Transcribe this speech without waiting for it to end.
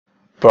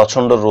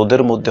প্রচন্ড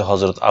রোদের মধ্যে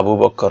হযরত আবু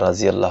বকর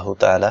রাদিয়াল্লাহু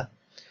তাআলা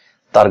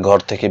তার ঘর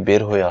থেকে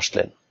বের হয়ে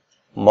আসলেন।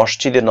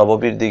 মসজিদে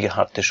নববীর দিকে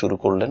হাঁটতে শুরু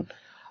করলেন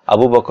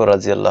আবু বকর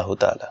রাদিয়াল্লাহু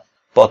তাআলা।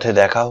 পথে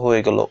দেখা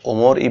হয়ে গেল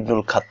ওমর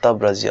ইবনুল খাত্তাব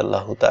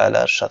রাদিয়াল্লাহু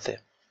তাআলার সাথে।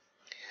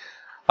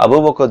 আবু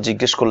বকর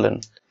জিজ্ঞেস করলেন,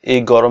 এই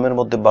গরমের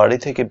মধ্যে বাড়ি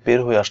থেকে বের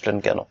হয়ে আসলেন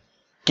কেন?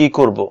 কি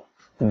করব?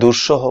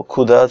 দুঃসহ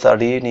ক্ষুধা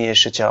তাড়িয়ে নিয়ে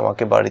এসেছে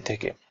আমাকে বাড়ি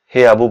থেকে।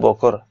 হে আবু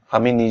বকর,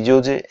 আমি নিজেও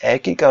যে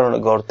একই কারণে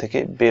ঘর থেকে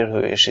বের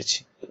হয়ে এসেছি।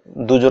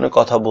 দুজনে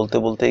কথা বলতে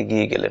বলতে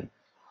এগিয়ে গেলেন।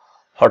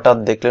 হঠাৎ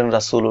দেখলেন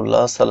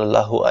রাসূলুল্লাহ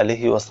সাল্লাল্লাহু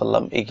আলাইহি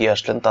ওয়াসাল্লাম এগিয়ে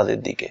আসলেন তাদের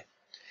দিকে।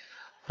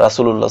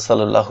 রাসূলুল্লাহ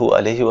সাল্লাল্লাহু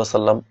আলাইহি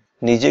ওয়াসাল্লাম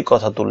নিজেই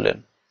কথা তুললেন,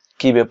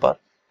 কি ব্যাপার?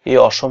 এই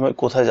অসময়ে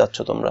কোথায় যাচ্ছ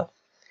তোমরা?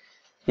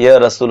 ইয়া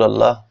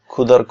রাসূলুল্লাহ,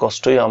 ক্ষুধার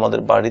কষ্টই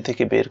আমাদের বাড়ি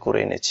থেকে বের করে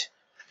এনেছে।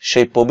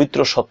 সেই পবিত্র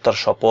সত্তার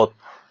শপথ,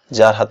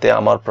 যার হাতে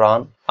আমার প্রাণ,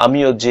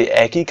 আমিও যে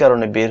একই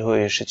কারণে বের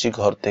হয়ে এসেছি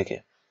ঘর থেকে।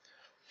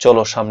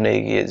 চলো সামনে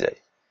এগিয়ে যাই।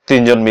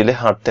 তিনজন মিলে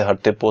হাঁটতে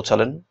হাঁটতে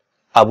পৌঁছালেন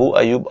আবু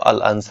আইয়ুব আল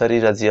আনসারী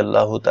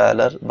রাদিয়াল্লাহু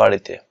তাআলার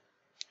বাড়িতে।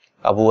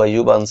 আবু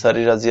আইয়ুব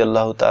আনসারী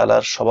রাদিয়াল্লাহু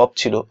তাআলার স্বভাব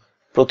ছিল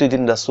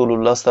প্রতিদিন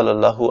রাসূলুল্লাহ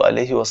সাল্লাল্লাহু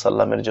আলাইহি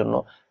ওয়াসাল্লামের জন্য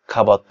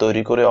খাবার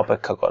তৈরি করে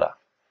অপেক্ষা করা।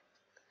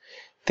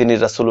 তিনি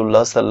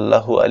রাসূলুল্লাহ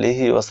সাল্লাল্লাহু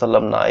আলাইহি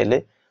ওয়াসাল্লাম না এলে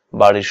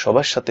বাড়ির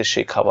সবার সাথে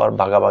সেই খাবার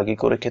ভাগাভাগি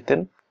করে খেতেন।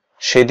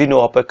 সেদিনও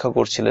অপেক্ষা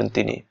করছিলেন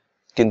তিনি,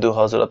 কিন্তু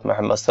হযরত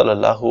মুহাম্মদ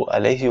সাল্লাল্লাহু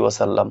আলাইহি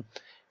ওয়াসাল্লাম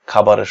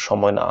খাবারের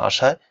সময় না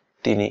আসায়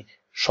তিনি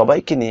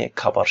সবাইকে নিয়ে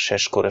খাবার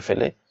শেষ করে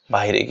ফেলে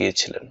বাইরে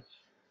গিয়েছিলেন।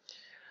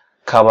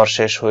 খাবার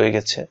শেষ হয়ে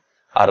গেছে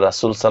আর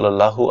রাসূল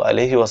সাল্লাল্লাহু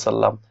আলাইহি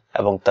ওয়াসাল্লাম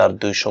এবং তার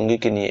দুই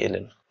সঙ্গীকে নিয়ে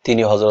এলেন।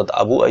 তিনি হযরত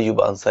আবু আইয়ুব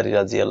আনসারী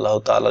রাদিয়াল্লাহু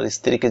তাআলার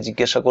স্ত্রীকে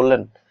জিজ্ঞাসা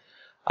করলেন,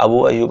 আবু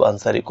আইয়ুব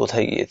আনসারী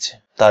কোথায় গিয়েছে?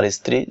 তার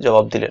স্ত্রী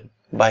জবাব দিলেন,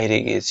 বাইরে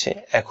গিয়েছে,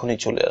 এখনই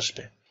চলে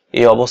আসবে।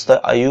 এই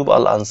অবস্থায় আইয়ুব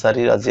আল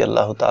আনসারী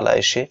রাদিয়াল্লাহু তাআলা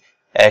এসে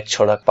এক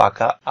ছড়া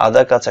পাকা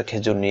আদা কাঁচা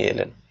খেজুর নিয়ে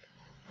এলেন।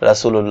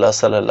 রাসূলুল্লাহ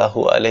সাল্লাল্লাহু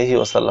আলাইহি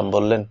ওয়াসাল্লাম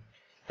বললেন,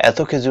 এত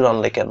খেজুর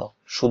আনলে কেন?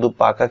 শুধু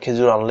পাকা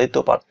খেজুর আনলেই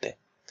তো পারতে।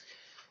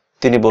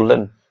 তিনি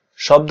বললেন,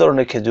 সব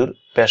ধরনের খেজুর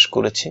পেশ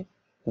করেছি,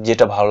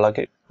 যেটা ভালো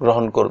লাগে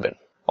গ্রহণ করবেন।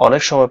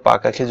 অনেক সময়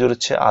পাকা খেজুরের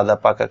চেয়ে আদা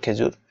পাকা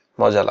খেজুর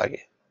মজা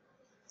লাগে।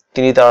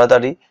 তিনি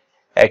তাড়াতাড়ি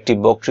একটি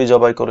বকরি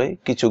জবাই করে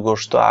কিছু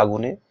গোশত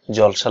আগুনে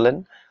ঝলসালেন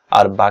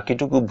আর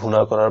বাকিটুকু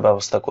ভুনা করার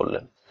ব্যবস্থা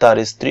করলেন। তার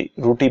স্ত্রী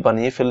রুটি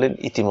বানিয়ে ফেললেন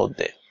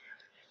ইতিমধ্যে।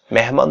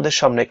 মেহমানদের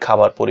সামনে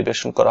খাবার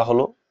পরিবেশন করা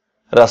হলো।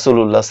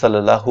 রাসূলুল্লাহ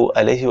সাল্লাল্লাহু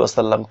আলাইহি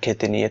ওয়াসাল্লাম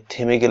খেতে নিয়ে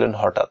থেমে গেলেন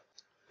হঠাৎ।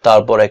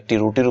 তারপর একটি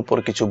রুটির উপর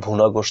কিছু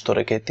ভুনা গোশত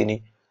রেখে তিনি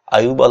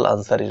আইয়ুব আল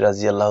আনসারী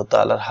রাদিয়াল্লাহু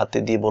তাআলার হাতে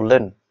দিয়ে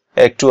বললেন,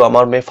 একটু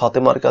আমার মেয়ে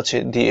ফাতেমার কাছে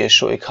দিয়ে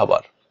এসো এই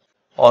খাবার।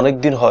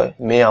 অনেকদিন হয়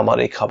মেয়ে আমার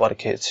এই খাবার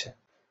খেয়েছে।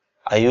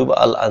 আইয়ুব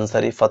আল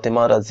আনসারী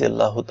ফাতেমা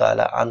রাদিয়াল্লাহু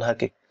তাআলা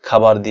আনহাকে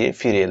খাবার দিয়ে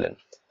ফিরে এলেন।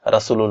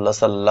 রাসূলুল্লাহ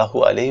সাল্লাল্লাহু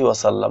আলাইহি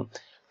ওয়াসাল্লাম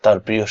তার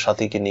প্রিয়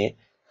সাথীকে নিয়ে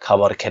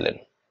খাবার খেলেন।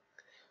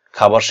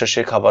 খাবার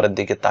শেষে খাবারের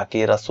দিকে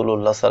তাকিয়ে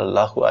রাসূলুল্লাহ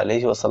সাল্লাল্লাহু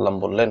আলাইহি ওয়াসাল্লাম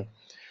বললেন,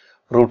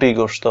 রুটি,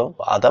 গোশত,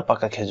 আদা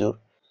পাকা খেজুর।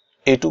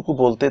 এটুকু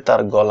বলতে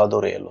তার গলা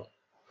ধরে এলো।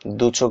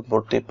 দু চোখ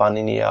ভর্তি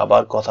পানি নিয়ে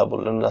আবার কথা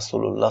বললেন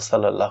রাসূলুল্লাহ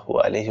সাল্লাল্লাহু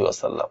আলাইহি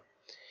ওয়াসাল্লাম,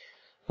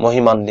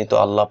 মহিমান্বিত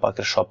আল্লাহ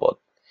পাকের শপথ,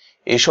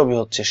 এসবই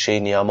হচ্ছে সেই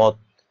নিয়ামত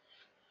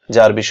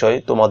যার বিষয়ে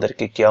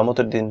তোমাদেরকে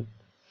কিয়ামতের দিন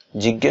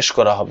জিজ্ঞেস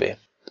করা হবে।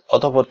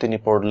 অতঃপর তিনি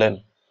পড়লেন,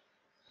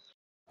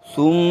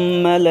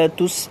 ثم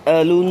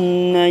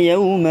لتسألن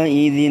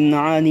يومئذ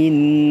عن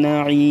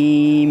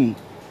النعيم।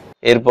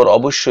 এরপর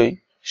অবশ্যই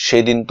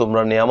সেদিন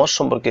তোমরা নিয়ামত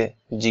সম্পর্কে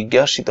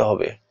জিজ্ঞাসিত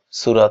হবে।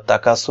 সূরা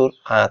তাকাসুর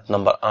আয়াত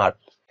নাম্বার ৮।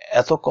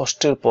 এত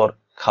কষ্টের পর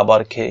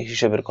খাবার খেয়ে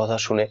হিসেবের কথা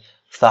শুনে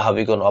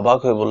সাহাবীগণ অবাক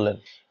হয়ে বললেন,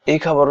 এই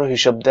খাবারের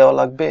হিসাব দেওয়া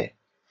লাগবে?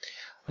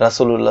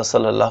 রাসূলুল্লাহ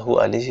সাল্লাল্লাহু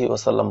আলাইহি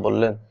ওয়াসাল্লাম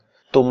বললেন,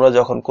 তোমরা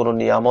যখন কোনো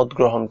নিয়ামত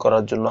গ্রহণ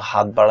করার জন্য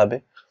হাত বাড়াবে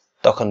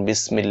তখন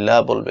বিসমিল্লাহ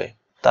বলবে।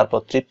 তারপর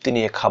তৃপ্তি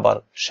নিয়ে খাবার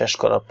শেষ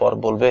করার পর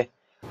বলবে,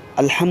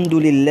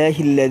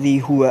 আলহামদুলিল্লাহিল্লাযী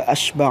হুয়া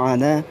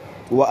আশবা'না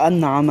ওয়া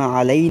আন'আমা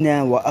আলাইনা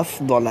ওয়া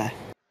আফদালা।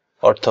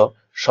 অর্থ,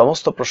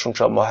 সমস্ত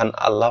প্রশংসা মহান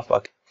আল্লাহ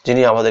পাক,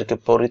 যিনি আমাদেরকে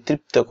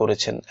পরিতৃপ্ত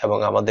করেছেন এবং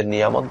আমাদের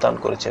নিয়ামত দান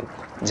করেছেন,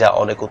 যা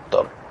অনেক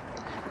উত্তম।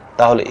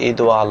 তাহলে এই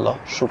দোয়া আল্লাহ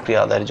শুকরিয়া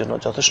আদায়ের জন্য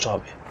যথেষ্ট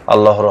হবে।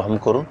 আল্লাহ রহম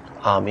করুন,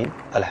 আমিন,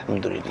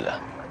 আলহামদুলিল্লাহ।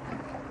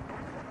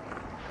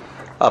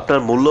 আপনার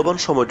মূল্যবান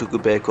সময়টুকু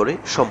ব্যয় করে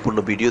সম্পূর্ণ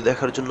ভিডিও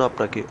দেখার জন্য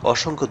আপনাকে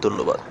অসংখ্য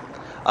ধন্যবাদ।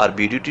 আর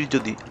ভিডিওটি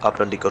যদি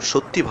আপনার নিকট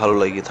সত্যি ভালো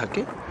লেগে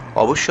থাকে,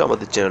 অবশ্যই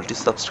আমাদের চ্যানেলটি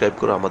সাবস্ক্রাইব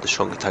করে আমাদের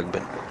সঙ্গে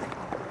থাকবেন।